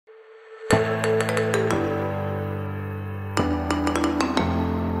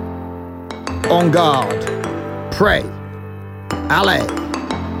En garde. Pray. Allez.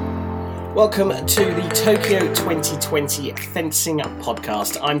 Welcome to the Tokyo 2020 Fencing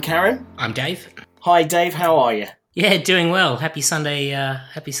Podcast. I'm Karen. I'm Dave. Hi, Dave. How are you? Yeah, doing well. Happy Sunday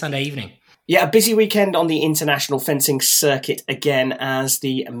evening. Yeah, a busy weekend on the international fencing circuit again as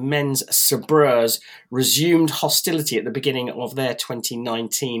the men's sabreurs resumed hostility at the beginning of their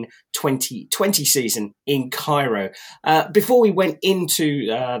 2019-2020 season in Cairo. Before we went into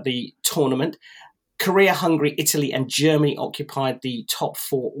the tournament, Korea, Hungary, Italy and Germany occupied the top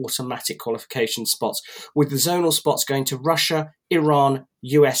four automatic qualification spots, with the zonal spots going to Russia, Iran,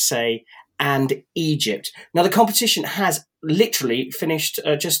 USA and Egypt. Now, the competition has literally finished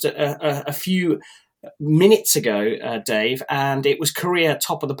just a few minutes ago, Dave, and it was Korea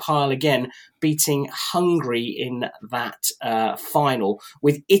top of the pile again, beating Hungary in that final,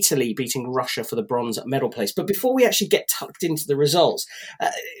 with Italy beating Russia for the bronze medal place. But before we actually get tucked into the results,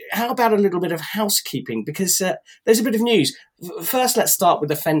 how about a little bit of housekeeping? Because there's a bit of news. First, let's start with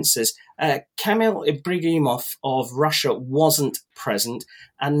the fencers. Kamil Ibragimov of Russia wasn't present,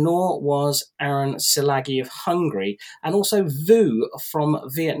 and nor was Aaron Silagi of Hungary, and also Vu from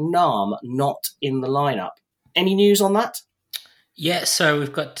Vietnam not in the lineup. Any news on that? Yeah, so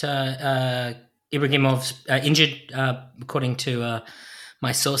we've got Ibragimov's injured, according to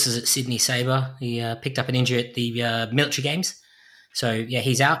my sources at Sydney Sabre. He picked up an injury at the military games. So, yeah,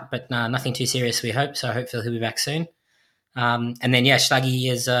 he's out, but nothing too serious, we hope. So hopefully he'll be back soon. And then, yeah, Schlagi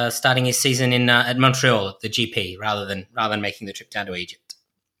is starting his season in at Montreal at the GP rather than making the trip down to Egypt.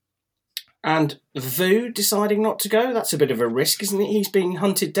 And Vu deciding not to go? That's a bit of a risk, isn't it? He's being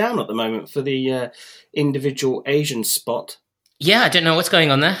hunted down at the moment for the individual Asian spot. Yeah, I don't know what's going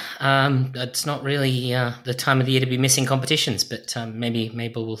on there. It's not really the time of the year to be missing competitions, but maybe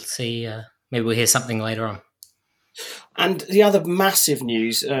we'll see. Maybe we'll hear something later on. And the other massive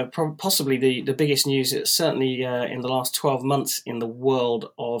news, possibly the biggest news, certainly in the last 12 months in the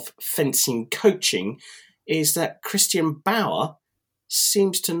world of fencing coaching, is that Christian Bauer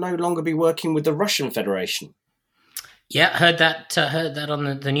seems to no longer be working with the Russian Federation. Yeah, heard that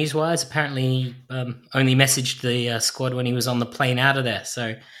on the news wires. Apparently, he only messaged the squad when he was on the plane out of there.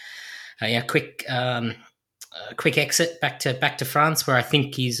 So, quick exit back to France, where I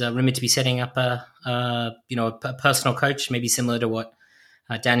think he's rumored to be setting up a personal coach, maybe similar to what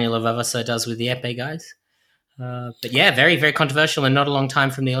Daniel Avavasa does with the Epee guys. But yeah, very, very controversial and not a long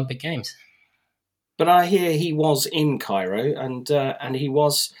time from the Olympic Games. But I hear he was in Cairo and he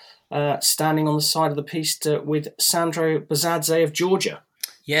was standing on the side of the piste with Sandro Bazadze of Georgia.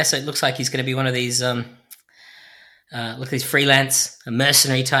 Yeah, so it looks like he's going to be one of these freelance,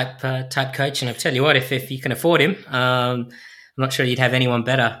 mercenary type coach. And I'll tell you what, if you can afford him, I'm not sure you'd have anyone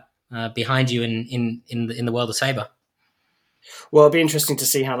better behind you in the world of sabre. Well, it'll be interesting to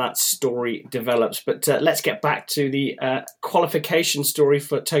see how that story develops. But let's get back to the qualification story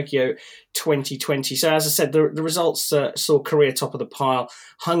for Tokyo 2020. So, as I said, the results saw Korea top of the pile,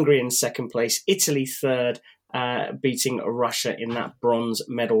 Hungary in second place, Italy third, beating Russia in that bronze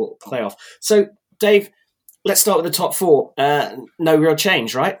medal playoff. So, Dave, let's start with the top four. No real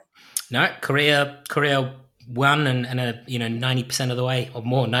change, right? No, Korea won and 90% of the way, or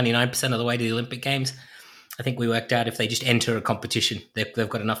more, 99% of the way to the Olympic Games. I think we worked out if they just enter a competition, they've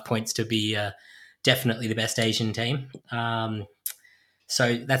got enough points to be definitely the best Asian team.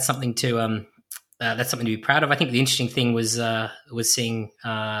 So that's something to be proud of. I think the interesting thing was seeing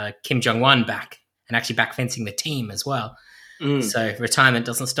Kim Jong-un back and actually back fencing the team as well. So retirement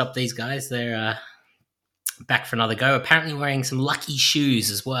doesn't stop these guys. They're back for another go. Apparently wearing some lucky shoes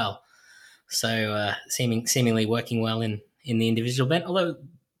as well. So seemingly working well in the individual event. Although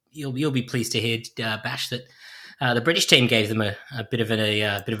you'll be pleased to hear, Bash, that the British team gave them a bit of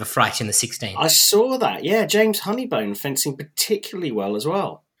a fright in the 16. I saw that. Yeah, James Honeybone fencing particularly well as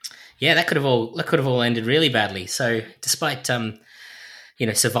well. Yeah, that could have all ended really badly. So despite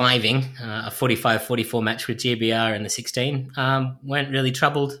surviving a 45-44 match with GBR in the 16, weren't really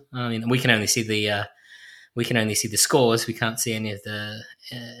troubled. I mean, we can only see the scores. We can't see any of the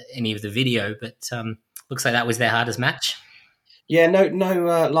video, but looks like that was their hardest match. Yeah, no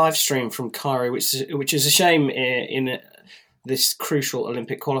live stream from Cairo, which is a shame in this crucial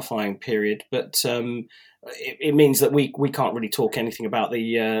Olympic qualifying period. But it means that we can't really talk anything about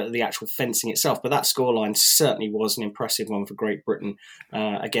the actual fencing itself. But that scoreline certainly was an impressive one for Great Britain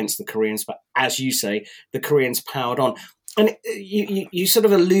against the Koreans. But as you say, the Koreans powered on. And you sort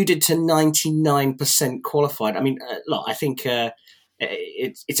of alluded to 99% qualified. I mean, look, I think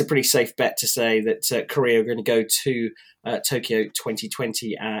it's a pretty safe bet to say that Korea are going to go to Tokyo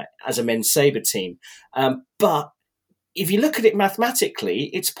 2020 as a men's sabre team. But if you look at it mathematically,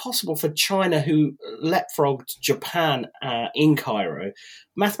 it's possible for China, who leapfrogged Japan in Cairo,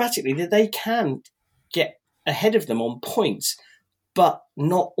 mathematically that they can get ahead of them on points, but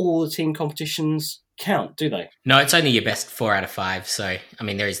not all the team competitions count, do they? No, it's only your best 4 out of 5. So, I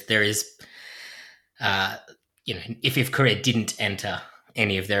mean, there is, if Korea didn't enter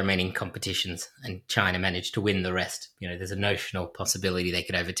any of their remaining competitions and China managed to win the rest, there's a notional possibility they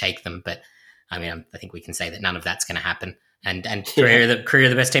could overtake them. But I mean, I think we can say that none of that's going to happen. And Korea are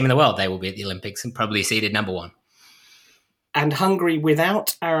the best team in the world. They will be at the Olympics and probably seeded number 1. And Hungary,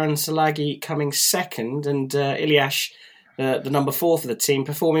 without Aron Szilagyi, coming second, and Ilyas, the number 4 for the team,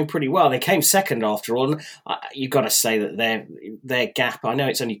 performing pretty well. They came second after all. And you've got to say that their gap, I know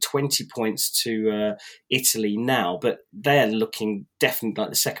it's only 20 points to Italy now, but they're looking definitely like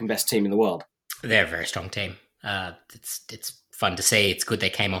the second best team in the world. They're a very strong team. It's fun to see. It's good they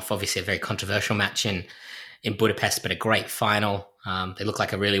came off, obviously, a very controversial match in Budapest, but a great final. They look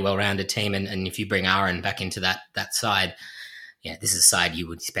like a really well-rounded team, and if you bring Aron back into that side, this is a side you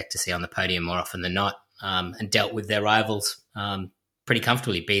would expect to see on the podium more often than not, and dealt with their rivals pretty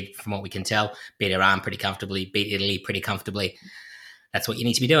comfortably. From what we can tell, beat Iran pretty comfortably, beat Italy pretty comfortably. That's what you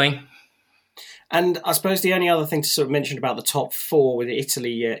need to be doing. And I suppose the only other thing to sort of mention about the top 4, with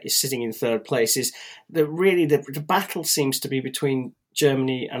Italy is sitting in third place, is that really the battle seems to be between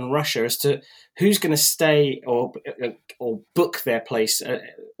Germany and Russia as to who's going to stay or book their place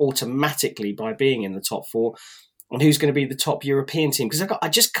automatically by being in the top 4, and who's going to be the top European team. Because I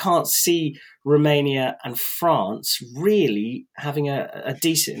just can't see Romania and France really having a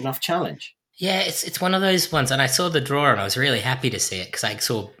decent enough challenge. Yeah, it's one of those ones, and I saw the draw and I was really happy to see it because I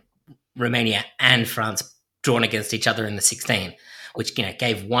saw Romania and France drawn against each other in the 16, which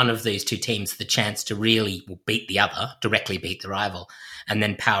gave one of these two teams the chance to really beat the other, directly beat the rival, and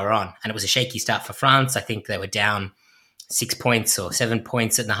then power on. And it was a shaky start for France. I think they were down 6 points or 7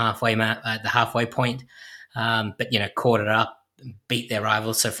 points at the halfway point, but caught it up, beat their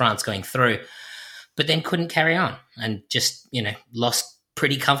rivals. So France going through, but then couldn't carry on and just lost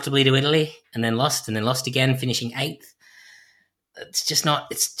pretty comfortably to Italy, and then lost again, finishing 8th. It's just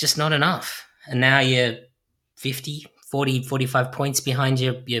not enough. And now you're 50, 40, 45 points behind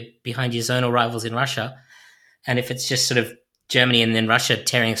your zonal rivals in Russia. And if it's just sort of Germany and then Russia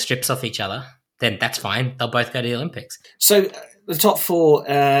tearing strips off each other, then that's fine. They'll both go to the Olympics. So the top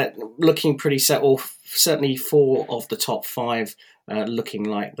 4 looking pretty set, or certainly 4 of the top 5 looking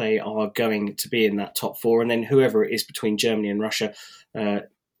like they are going to be in that top 4. And then whoever it is between Germany and Russia,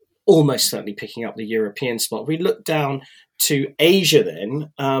 almost certainly picking up the European spot. We look down to Asia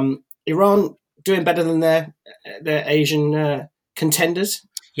then. Iran doing better than their Asian contenders?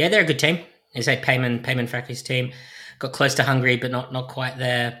 Yeah, they're a good team. It's a Payman Fakri's team. Got close to Hungary, but not quite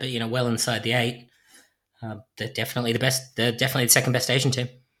there. But well inside the 8. They're definitely the best. They're definitely the second best Asian team.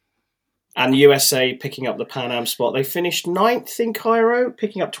 And USA picking up the Pan Am spot. They finished 9th in Cairo,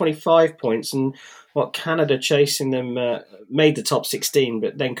 picking up 25 points. And Canada chasing them made the top 16,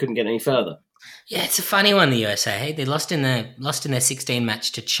 but then couldn't get any further. Yeah, it's a funny one, the USA. They lost in their 16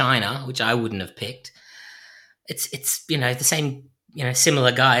 match to China, which I wouldn't have picked. It's the same,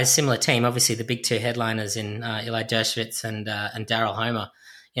 similar guys, similar team. Obviously, the big 2 headliners in Eli Dershowitz and Daryl Homer.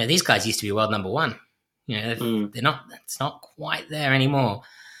 These guys used to be world number 1. They're not. It's not quite there anymore.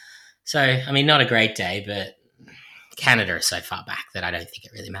 So, I mean, not a great day, but Canada is so far back that I don't think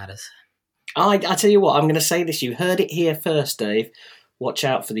it really matters. I tell you what, I'm going to say this. You heard it here first, Dave. Watch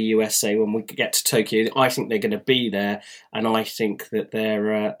out for the USA when we get to Tokyo. I think they're going to be there, and I think that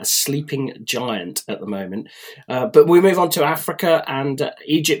they're a sleeping giant at the moment. But we move on to Africa, and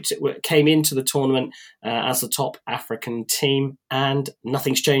Egypt came into the tournament as the top African team, and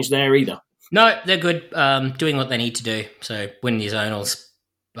nothing's changed there either. No, they're good, doing what they need to do. So winning the zonals,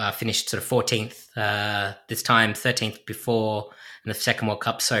 finished sort of 14th this time, 13th before in the second World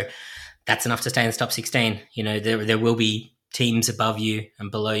Cup. So that's enough to stay in the top 16. There will be teams above you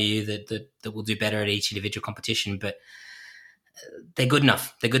and below you that will do better at each individual competition, but they're good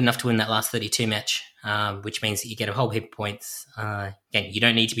enough. They're good enough to win that last 32 match, which means that you get a whole heap of points. Again, you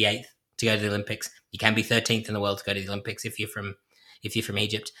don't need to be 8th to go to the Olympics. You can be 13th in the world to go to the Olympics if you're from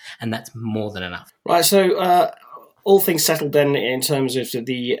Egypt, and that's more than enough. Right, so all things settled then in terms of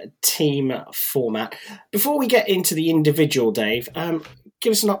the team format. Before we get into the individual, Dave,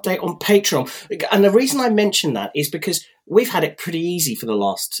 give us an update on Patreon. And the reason I mention that is because we've had it pretty easy for the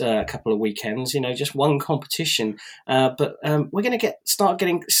last couple of weekends, just one competition. But we're going to start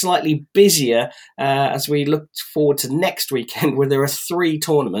getting slightly busier as we look forward to next weekend, where there are 3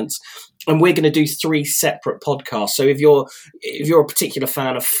 tournaments. And we're going to do 3 separate podcasts. So if you're a particular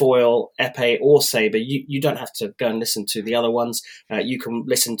fan of foil, epee, or saber, you don't have to go and listen to the other ones. You can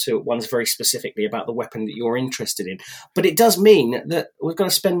listen to ones very specifically about the weapon that you're interested in. But it does mean that we're going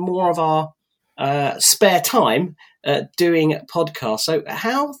to spend more of our spare time doing podcasts. So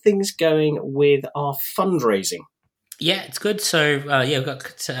how are things going with our fundraising? Yeah, it's good. So we've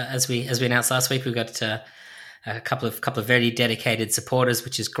got as we announced last week, we've got a couple of very dedicated supporters,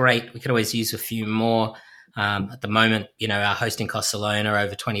 which is great. We could always use a few more. At the moment, our hosting costs alone are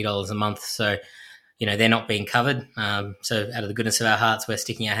over $20 a month, so they're not being covered. So out of the goodness of our hearts, we're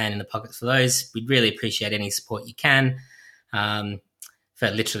sticking our hand in the pockets for those. We'd really appreciate any support you can, for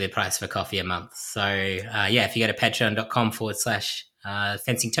literally the price of a coffee a month. So if you go to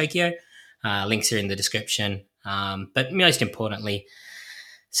patreon.com/Fencing Tokyo, links are in the description. But most importantly,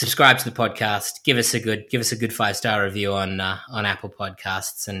 subscribe to the podcast. Give us a good 5-star review on Apple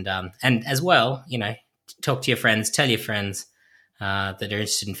Podcasts, and as well, talk to your friends, tell your friends that are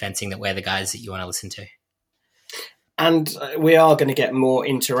interested in fencing that we're the guys that you want to listen to. And we are going to get more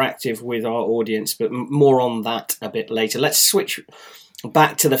interactive with our audience, but more on that a bit later. Let's switch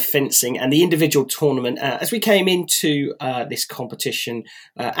back to the fencing and the individual tournament. As we came into this competition,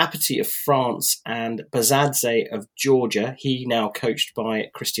 Apathy of France and Bazadze of Georgia, he now coached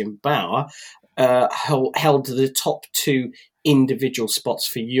by Christian Bauer, held the top 2 individual spots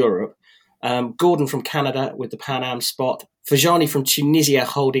for Europe. Gordon from Canada with the Pan Am spot, Fajani from Tunisia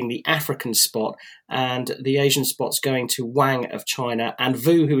holding the African spot, and the Asian spots going to Wang of China and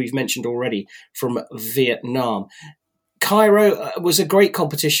Vu, who we've mentioned already, from Vietnam. Cairo was a great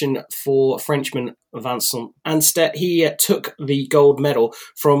competition for Frenchman Vincent Anstedt. He took the gold medal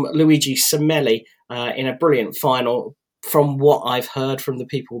from Luigi Semelli in a brilliant final, from what I've heard from the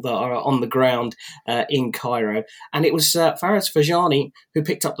people that are on the ground in Cairo. And it was Fares Fajani who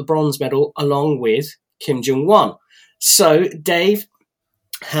picked up the bronze medal along with Kim Jung-won. So, Dave,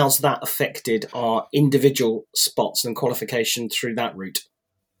 how's that affected our individual spots and qualification through that route?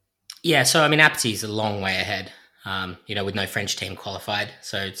 Yeah, so Apathy is a long way ahead. With no French team qualified,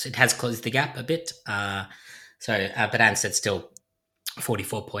 so it has closed the gap a bit. But Anstedt's still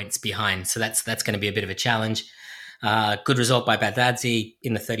 44 points behind, so that's going to be a bit of a challenge. Good result by Bazadze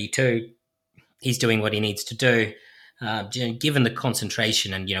in the 32. He's doing what he needs to do. Given the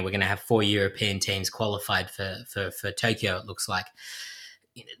concentration, and we're going to have 4 European teams qualified for Tokyo. It looks like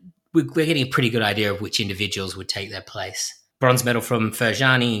we're getting a pretty good idea of which individuals would take their place. Bronze medal from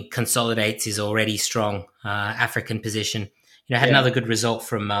Ferjani consolidates his already strong African position. Had another good result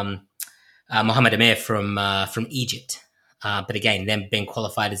from Mohamed Amir from Egypt. But again, them being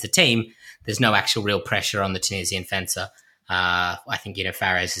qualified as a team, there's no actual real pressure on the Tunisian fencer. I think,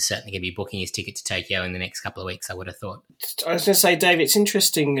 Fares is certainly going to be booking his ticket to Tokyo in the next couple of weeks, I would have thought. I was going to say, Dave, it's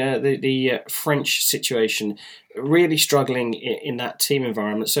interesting, the French situation, really struggling in that team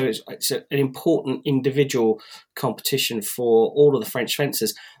environment. So it's an important individual competition for all of the French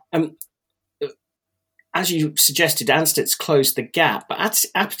fencers. As you suggested, Anstedt's closed the gap, but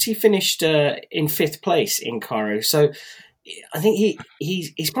Apathy finished in 5th place in Cairo. So I think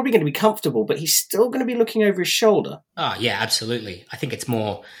he's probably going to be comfortable, but he's still going to be looking over his shoulder. Oh, yeah, absolutely. I think it's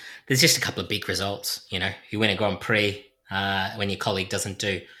more, there's just a couple of big results. You win a Grand Prix when your colleague doesn't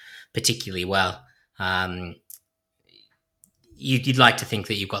do particularly well. You'd like to think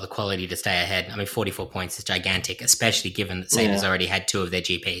that you've got the quality to stay ahead. 44 points is gigantic, especially given that Saber's already had 2 of their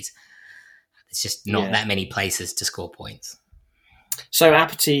GPs. It's just not that many places to score points. So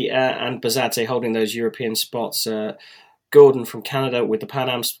Apathy and Bazadze holding those European spots. Gordon from Canada with the Pan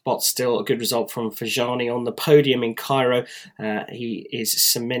Am spot, still a good result from Fajani on the podium in Cairo. He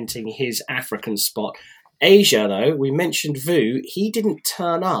is cementing his African spot. Asia, though, we mentioned Vu. He didn't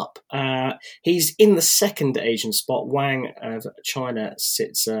turn up. He's in the 2nd Asian spot. Wang of China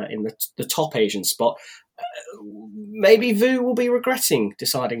sits in the top Asian spot. Maybe Vu will be regretting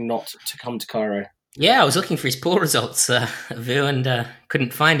deciding not to come to Cairo. Yeah, I was looking for his pool results, Vu, and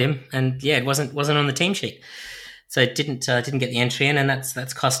couldn't find him. And it wasn't on the team sheet. So didn't get the entry in, and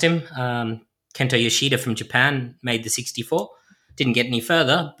that's cost him. Kento Yoshida from Japan made the 64. Didn't get any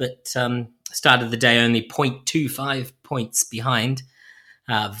further, but started the day only 0.25 points behind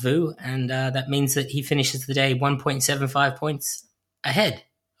Vu, and that means that he finishes the day 1.75 points ahead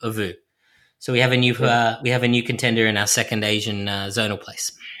of Vu. So we have a new contender in our 2nd Asian zonal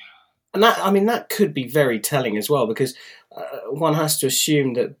place. And that could be very telling as well, because one has to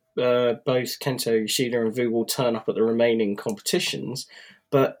assume that both Kento Yoshida and Vu will turn up at the remaining competitions.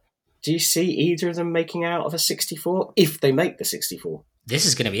 But do you see either of them making out of a 64 if they make the 64? This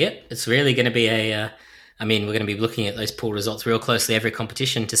is going to be it. It's really going to be a I mean, we're going to be looking at those pool results real closely every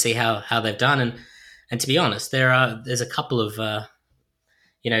competition to see how they've done. And to be honest, there's a couple of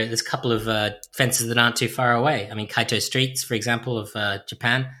fences that aren't too far away. I mean, Kaito Streets, for example, of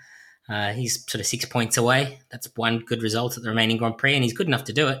Japan, he's sort of 6 points away. That's one good result at the remaining Grand Prix, and he's good enough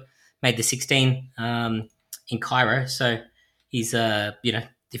to do it. Made the 16 in Cairo, so he's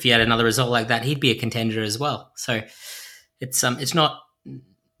if he had another result like that, he'd be a contender as well. So it's not.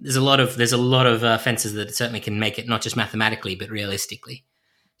 There's a lot of fences that certainly can make it, not just mathematically but realistically.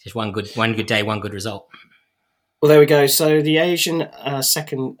 Just one good day, one good result. Well, there we go. So the Asian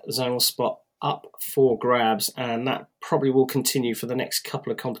second zonal spot up for grabs, and that probably will continue for the next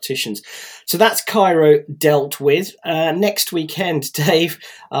couple of competitions. So that's Cairo dealt with. Next weekend, Dave,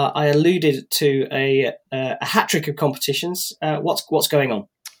 I alluded to a hat trick of competitions. What's going on?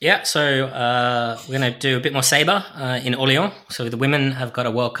 Yeah, so we're going to do a bit more sabre in Orléans. So the women have got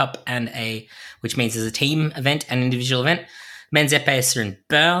a World Cup which means there's a team event and individual event. Men's épées are in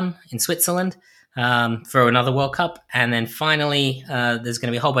Bern in Switzerland for another World Cup. And then finally, there's going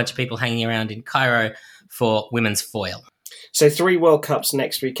to be a whole bunch of people hanging around in Cairo for women's foil. So 3 World Cups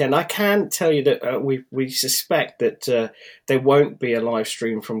next weekend. I can tell you that we suspect that there won't be a live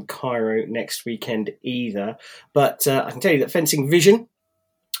stream from Cairo next weekend either. But I can tell you that Fencing Vision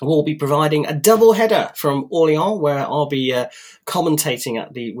will be providing a double header from Orléans, where I'll be commentating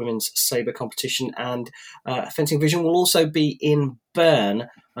at the women's sabre competition, and Fencing Vision will also be in Bern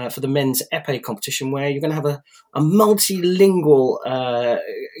for the men's épée competition, where you're going to have a multilingual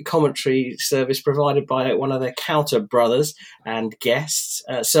commentary service provided by one of the Counter brothers and guests.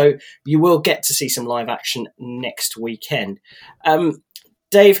 So you will get to see some live action next weekend.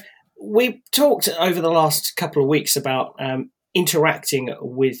 Dave, we talked over the last couple of weeks about interacting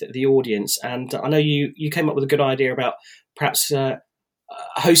with the audience, and I know you came up with a good idea about perhaps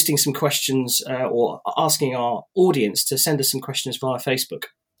hosting some questions or asking our audience to send us some questions via Facebook.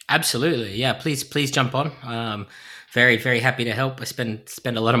 Absolutely, yeah. Please jump on. Very, very happy to help. I spend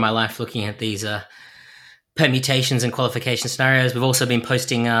a lot of my life looking at these permutations and qualification scenarios. We've also been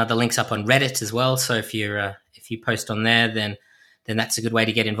posting the links up on Reddit as well. So if you post on there, then that's a good way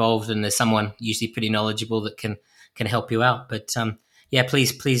to get involved. And there's someone usually pretty knowledgeable that can help you out. But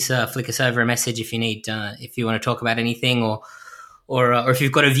please flick us over a message if you need, if you want to talk about anything, or if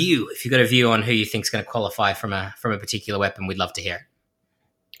you've got a view on who you think is going to qualify from a particular weapon. We'd love to hear it.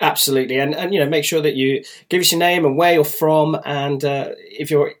 Absolutely, and make sure that you give us your name and where you're from, and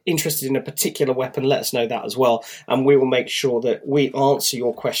if you're interested in a particular weapon, let us know that as well, and we will make sure that we answer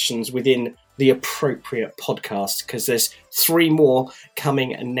your questions within the appropriate podcast, because there's 3 more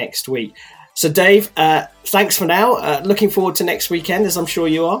coming next week. So, Dave, thanks for now. Looking forward to next weekend, as I'm sure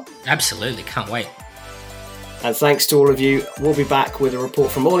you are. Absolutely, can't wait. And thanks to all of you. We'll be back with a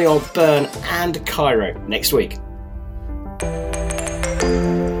report from Orléans, Bern and Cairo next week.